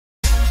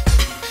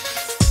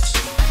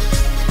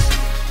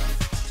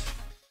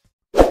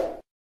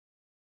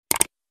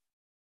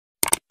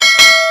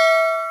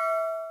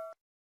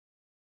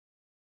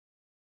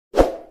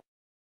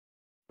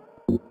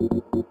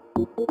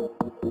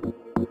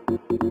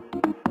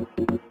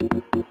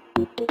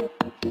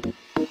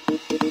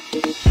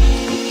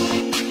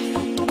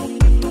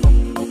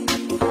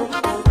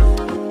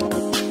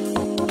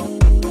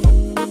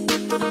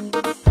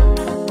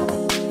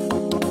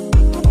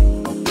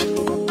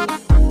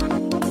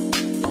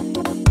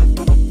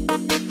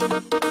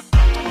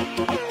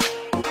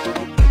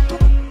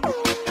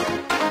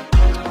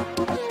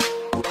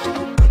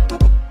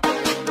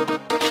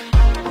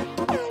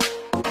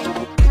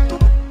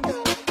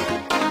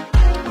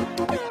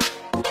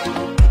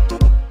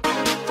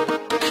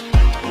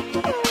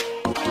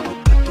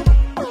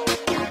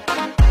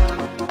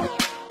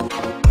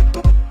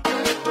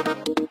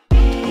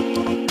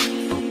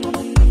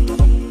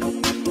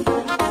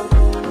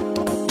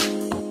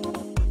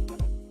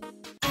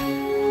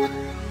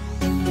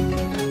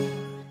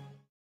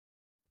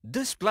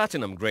This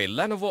platinum grey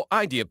Lenovo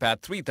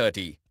Ideapad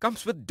 330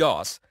 comes with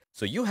DOS,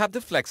 so you have the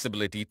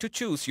flexibility to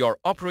choose your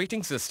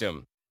operating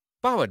system.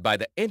 Powered by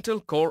the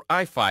Intel Core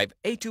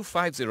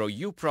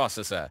i5-8250U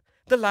processor,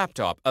 the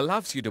laptop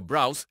allows you to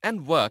browse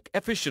and work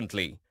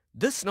efficiently.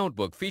 This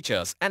notebook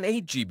features an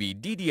 8GB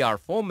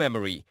DDR4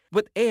 memory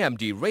with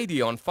AMD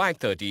Radeon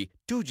 530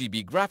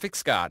 2GB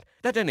graphics card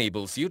that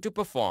enables you to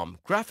perform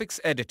graphics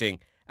editing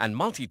and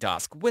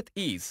multitask with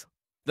ease.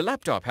 The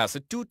laptop has a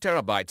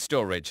 2TB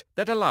storage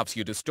that allows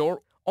you to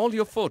store all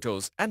your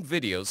photos and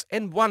videos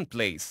in one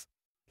place.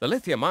 The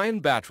lithium-ion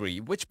battery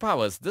which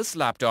powers this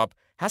laptop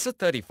has a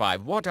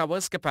 35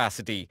 watt-hours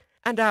capacity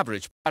and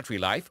average battery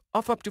life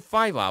of up to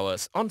 5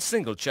 hours on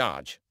single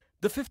charge.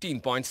 The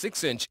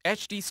 15.6-inch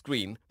HD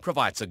screen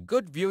provides a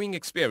good viewing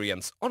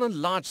experience on a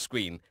large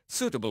screen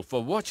suitable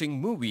for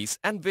watching movies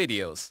and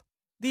videos.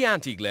 The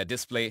Antiglare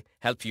display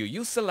helps you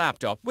use the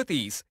laptop with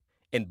ease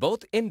in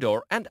both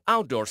indoor and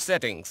outdoor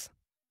settings.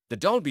 The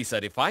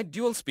Dolby-certified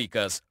dual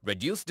speakers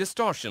reduce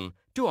distortion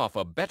to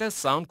offer better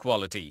sound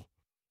quality.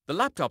 The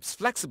laptop's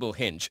flexible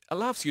hinge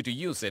allows you to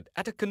use it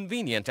at a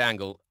convenient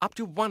angle up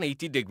to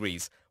 180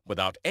 degrees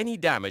without any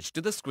damage to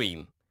the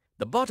screen.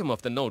 The bottom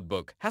of the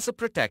notebook has a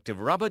protective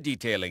rubber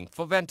detailing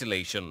for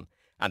ventilation,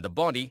 and the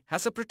body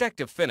has a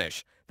protective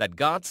finish that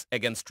guards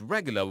against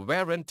regular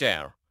wear and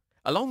tear.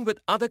 Along with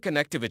other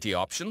connectivity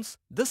options,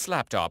 this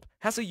laptop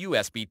has a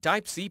USB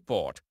Type-C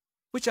port,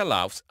 which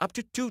allows up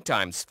to 2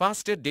 times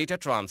faster data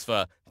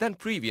transfer than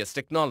previous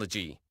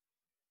technology.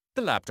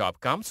 The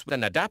laptop comes with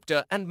an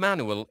adapter and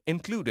manual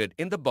included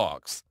in the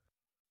box.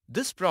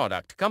 This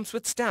product comes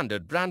with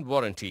standard brand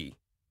warranty.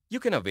 You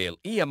can avail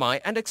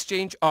EMI and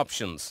exchange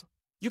options.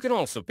 You can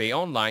also pay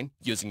online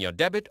using your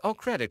debit or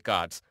credit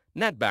cards,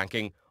 net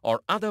banking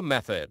or other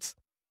methods.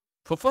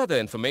 For further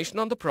information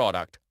on the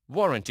product,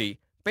 warranty,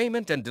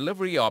 payment and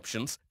delivery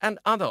options and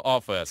other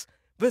offers,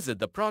 visit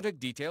the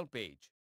product detail page.